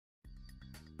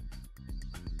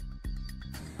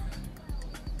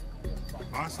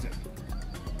Austin.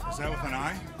 Is that with an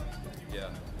I? Yeah.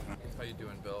 How you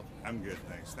doing, Bill? I'm good,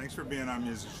 thanks. Thanks for being on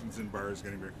Musicians in Bars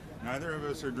Getting Beer. Neither of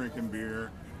us are drinking beer.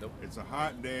 Nope. It's a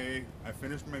hot day. I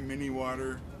finished my mini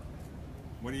water.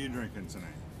 What are you drinking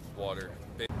tonight? Water.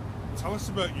 Tell us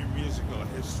about your musical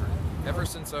history. Ever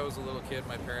since I was a little kid,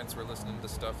 my parents were listening to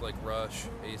stuff like Rush,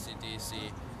 AC/DC,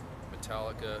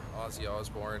 Metallica, Ozzy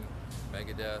Osbourne,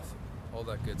 Megadeth, all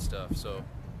that good stuff. So,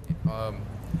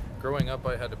 growing up,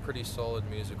 I had a pretty solid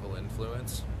musical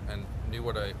influence and knew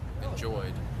what I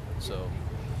enjoyed. So,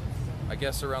 I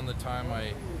guess around the time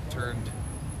I turned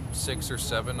 6 or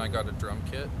 7, I got a drum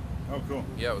kit. Oh, cool.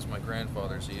 Yeah, it was my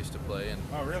grandfather's. He used to play, and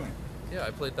Oh, really? yeah,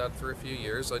 I played that for a few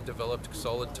years. I developed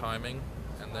solid timing,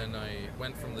 and then I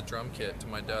went from the drum kit to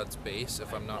my dad's bass,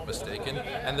 if I'm not mistaken.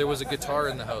 And there was a guitar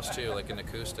in the house too, like an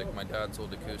acoustic, my dad's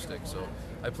old acoustic. So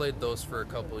I played those for a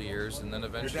couple of years, and then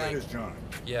eventually... Your dad is John.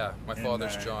 Yeah, my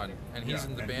father's John, and he's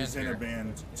in the band he's in here. a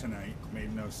band tonight,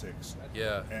 Maiden 06.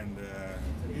 Yeah. And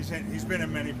he's been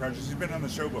in many projects. He's been on the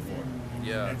show before.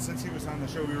 Yeah. And since he was on the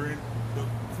show, we were in the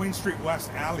Queen Street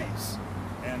West alleys.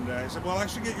 And I said, well, I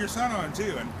should get your son on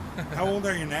too. And how old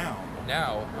are you now?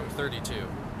 Now, I'm 32.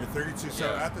 You're 32. So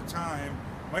Yeah. at the time,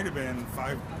 might have been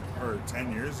 5 or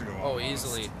 10 years ago. Oh, almost.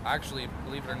 easily. Actually,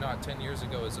 believe it or not, 10 years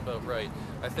ago is about right.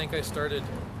 I think I started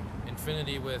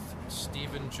Infinity with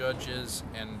Stephen Judges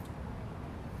and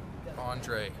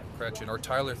Andre Kretchen, or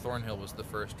Tyler Thornhill was the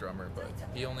first drummer, but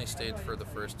he only stayed for the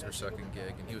first or second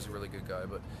gig, and he was a really good guy.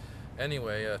 But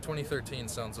anyway, 2013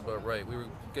 sounds about right. We were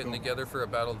getting together for a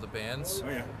Battle of the Bands Oh,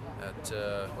 yeah.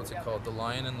 at, what's it called? The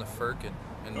Lion and the Firkin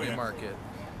in Oh, yeah. Newmarket.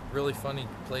 Really funny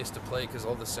place to play because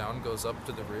all the sound goes up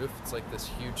to the roof. It's like this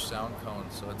huge sound cone,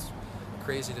 so it's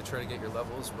crazy to try to get your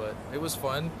levels, but it was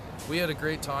fun. We had a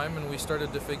great time, and we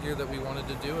started to figure that we wanted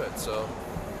to do it, so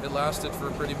it lasted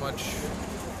for pretty much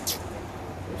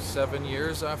 7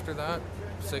 years after that.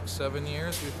 6-7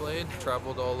 years we played,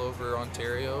 traveled all over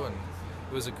Ontario, and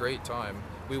it was a great time.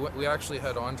 We actually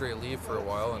had Andre leave for a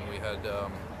while, and we had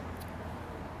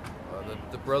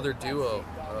the brother duo,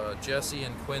 Jesse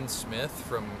and Quinn Smith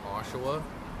from Oshawa.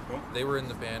 Cool. They were in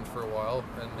the band for a while,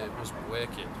 and it was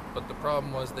wicked. But the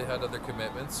problem was they had other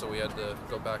commitments, so we had to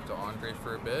go back to Andre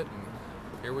for a bit,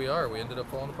 and here we are. We ended up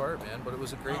falling apart, man, but it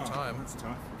was a great time. That's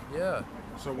tough. Yeah.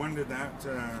 So when did that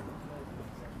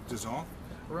dissolve?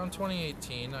 Around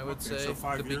 2018, I would Okay, say, so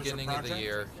 5 the years of beginning of the project?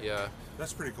 year. Yeah.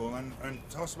 That's pretty cool. And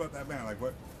tell us about that band, like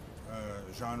what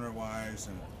genre-wise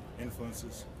and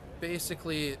influences?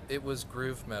 Basically, it was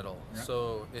groove metal. Yeah.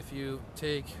 So if you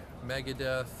take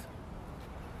Megadeth,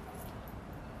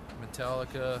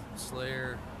 Metallica,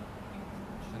 Slayer,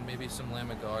 and maybe some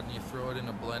Lamb of God, and you throw it in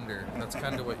a blender, that's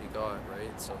kind of what you got,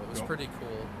 right? So it was Cool. pretty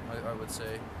cool, I would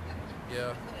say.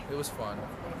 Yeah, it was fun.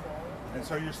 And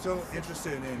so you're still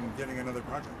interested in getting another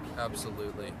project?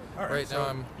 Absolutely. All right, Right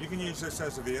so now, you can use this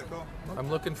as a vehicle? I'm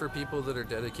looking for people that are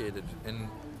dedicated in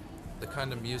the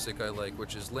kind of music I like,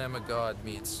 which is Lamb of God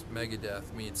meets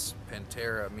Megadeth meets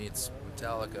Pantera meets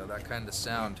Metallica, that kind of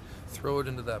sound. Throw it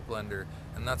into that blender,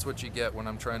 and that's what you get when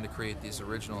I'm trying to create these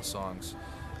original songs.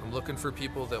 I'm looking for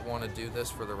people that want to do this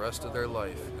for the rest of their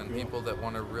life, and Cool. people that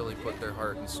want to really put their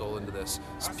heart and soul into this.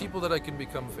 It's Awesome. people that I can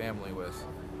become family with.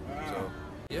 So,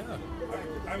 yeah.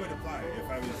 I would apply if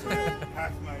I was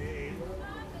half my age.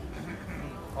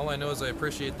 All I know is I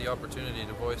appreciate the opportunity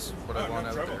to voice what I Oh, no want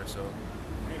out trouble. there. So,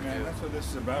 Hey man, Yeah. that's what this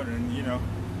is about. And you know,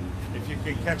 if you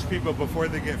can catch people before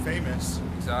they get famous,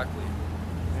 exactly.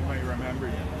 they might remember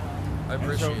you. I And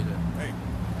appreciate so, it. Hey,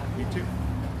 me too.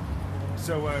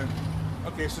 So,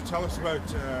 okay, so tell us about,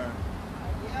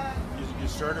 you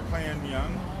started playing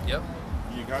young, Yep.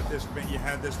 you got this, you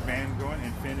had this band going,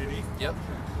 Infinity. Yep.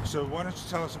 So why don't you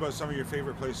tell us about some of your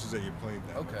favorite places that you played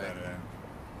then? Okay.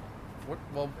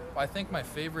 Well, I think my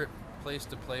favorite place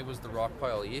to play was the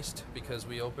Rockpile East because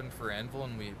we opened for Anvil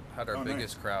and we had our Oh, nice.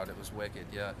 biggest crowd. It was wicked,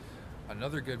 yeah.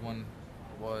 Another good one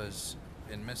was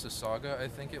in Mississauga, I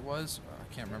think it was.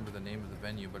 I can't remember the name of the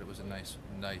venue, but it was a nice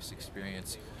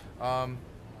experience.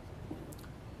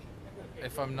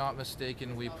 If I'm not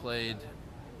mistaken, we played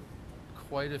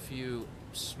quite a few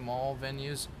small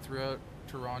venues throughout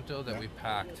Toronto that we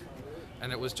packed.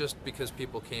 And it was just because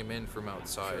people came in from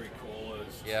outside.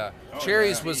 Yeah, Oh,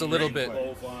 Cherries yeah. was a little Great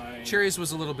bit. play. Cherries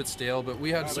was a little bit stale, but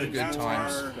we had some good that's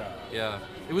times. hard. Yeah,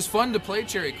 it was fun to play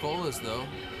Cherry Colas though.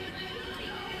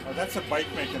 Oh, that's a bike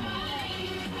making.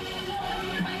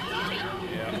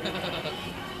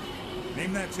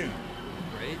 Name that tune.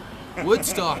 Right?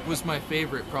 Woodstock was my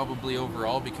favorite probably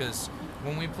overall because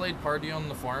when we played Party on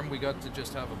the Farm, we got to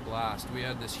just have a blast. We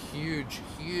had this huge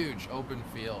open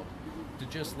field to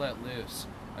just let loose.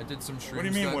 I did some shrooms. What do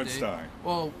you mean that Woodstock? Day.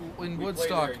 Well, in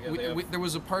Woodstock, there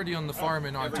was a party on the farm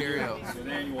in Ontario. It's an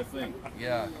annual thing.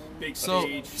 Yeah. Big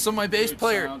stage. So my bass good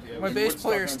player, sound, yeah. my In bass Woodstock,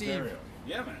 player Ontario. Steve,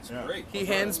 Yeah, man, it's Yeah. great. he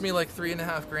hands me like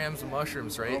 3.5 grams of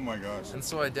mushrooms, right? Oh my gosh. And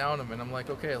so I down him, and I'm like,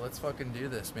 okay, let's fucking do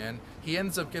this, man. He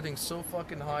ends up getting so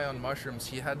fucking high on mushrooms,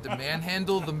 he had to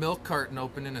manhandle the milk carton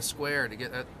open in a square to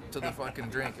get to the fucking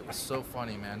drink. It was so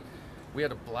funny, man. We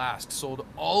had a blast. Sold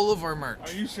all of our merch.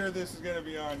 Are you sure this is going to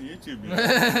be on YouTube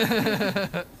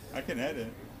yet? I can edit.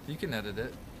 You can edit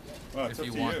it. Well, it's If up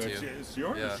you to want you. to. It's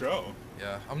your Yeah. show.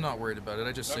 Yeah, I'm not worried about it.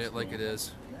 I just say That's it like cool. it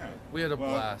is. Yeah. We had a Well,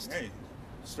 blast. Hey,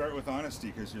 start with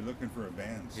honesty because you're looking for a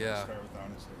band. So Yeah. start with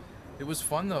honesty. It was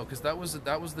fun though, because that was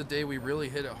the day we really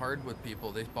hit it hard with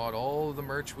people. They bought all of the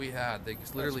merch we had. They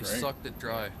literally great. sucked it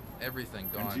dry. Everything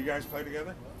And do you gone. guys play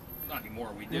together? Not anymore.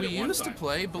 We did We it one used to time.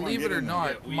 play, Come on, believe get it or in there.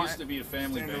 not. We used to be a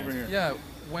family Stand band. over here. Yeah,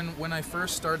 when I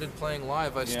first started playing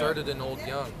live, I started in Old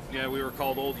Young. Yeah, we were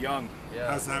called Old Young.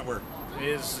 Yeah. How's that work?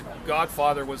 His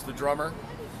godfather was the drummer.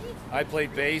 I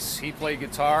played bass, he played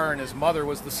guitar, and his mother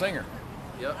was the singer.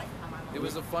 Yep. It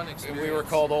was a fun And experience. we were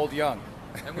called Old Young.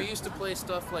 And we used to play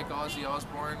stuff like Ozzy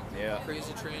Osbourne, Yeah.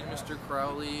 Crazy Train, Mr.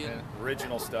 Crowley, and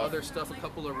Original stuff. other stuff. A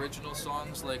couple original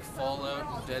songs like Fallout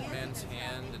and Dead Man's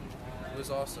Hand, and it was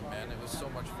awesome, man. It was so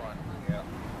much fun. Yeah.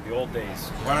 The old days.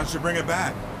 Why don't you bring it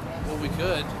back? Well, we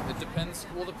could. It depends.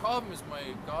 Well, the problem is my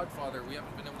godfather. We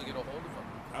haven't been able to get a hold of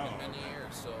him in many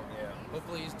years. So Yeah.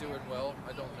 hopefully he's doing well.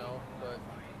 I don't know, but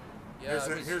yeah,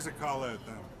 Here's a call out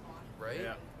then. right.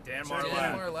 Yeah. Dan Check Marlett.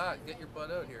 Dan Marlat, get your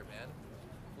butt out here, man.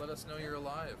 Let us know you're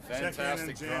alive. Check in and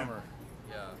Fantastic jam. drummer.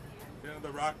 Yeah. You know,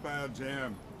 the rock pile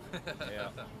jam. Yeah.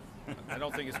 I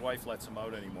don't think his wife lets him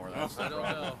out anymore. That's I don't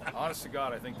know. Honest to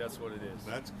God, I think that's what it is.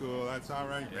 That's cool. That's all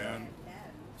right, Yeah. man.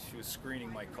 She was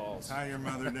screening my calls. Tie your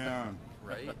mother down.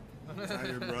 Right. Tie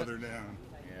your brother down.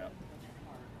 Yeah.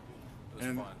 It was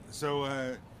And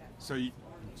fun. so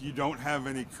you don't have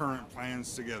any current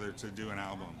plans together to do an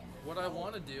album? What I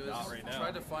want to do is Not right now.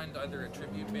 try to find either a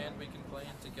tribute band we can play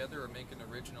in together or make an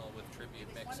original with tribute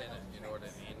mix in it. You know what I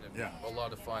mean? It'd be Yeah. a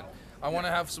lot of fun. I want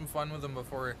to have some fun with him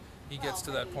before he gets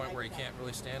to that point where he can't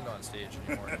really stand on stage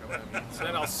anymore. You know what I mean? So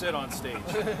then I'll sit on stage.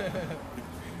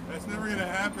 That's never gonna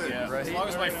happen. Yeah. Right. As long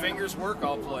as my fingers work,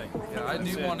 I'll play. Yeah, I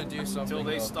That's do it. want to do something. Until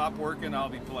they though. stop working, I'll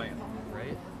be playing.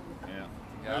 Right?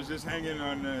 Yeah. I was just hanging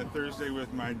on Thursday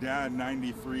with my dad,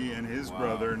 93, and his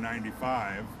brother,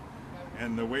 95.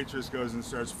 And the waitress goes and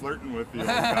starts flirting with the old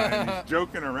guy. And he's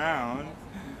joking around.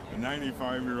 A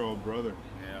 95-year-old brother.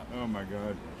 Yeah. Oh my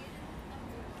God.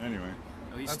 Anyway.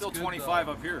 Well, he's That's still good, 25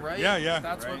 though. up here. Right? Yeah.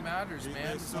 That's what Right. matters, man.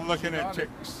 He's As still long as looking you at got it.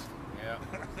 chicks. Yeah.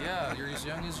 Yeah, you're as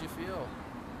young as you feel.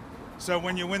 So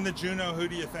when you win the Juno, who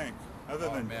do you think? Other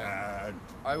Oh, than man. Dad.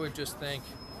 I would just thank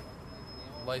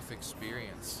life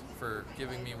experience for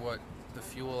giving me the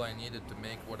fuel I needed to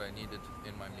make what I needed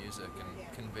in my music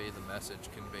and convey the message,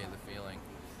 convey the feeling,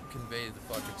 convey the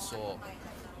fucking soul.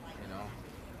 You know,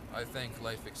 I thank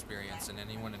life experience and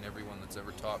anyone and everyone that's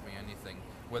ever taught me anything,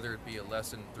 whether it be a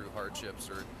lesson through hardships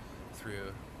or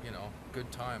through, you know, good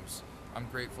times. I'm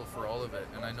grateful for all of it,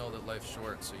 and I know that life's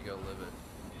short, so you gotta live it.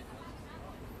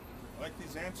 I like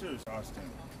these answers, Austin.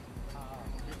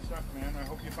 Good stuff, man. I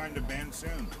hope you find a band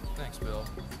soon. Thanks, Bill.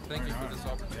 Thank you for this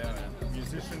opportunity.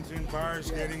 Musicians in bars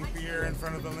getting beer in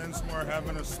front of the Linsmore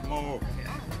having a smoke.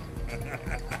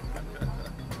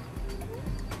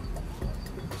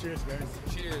 Cheers,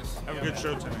 guys. Cheers. Have a good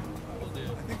show tonight. Will do.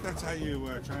 I think that's how you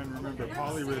try and remember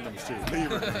polyrhythms too.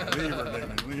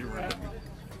 Leverdingen.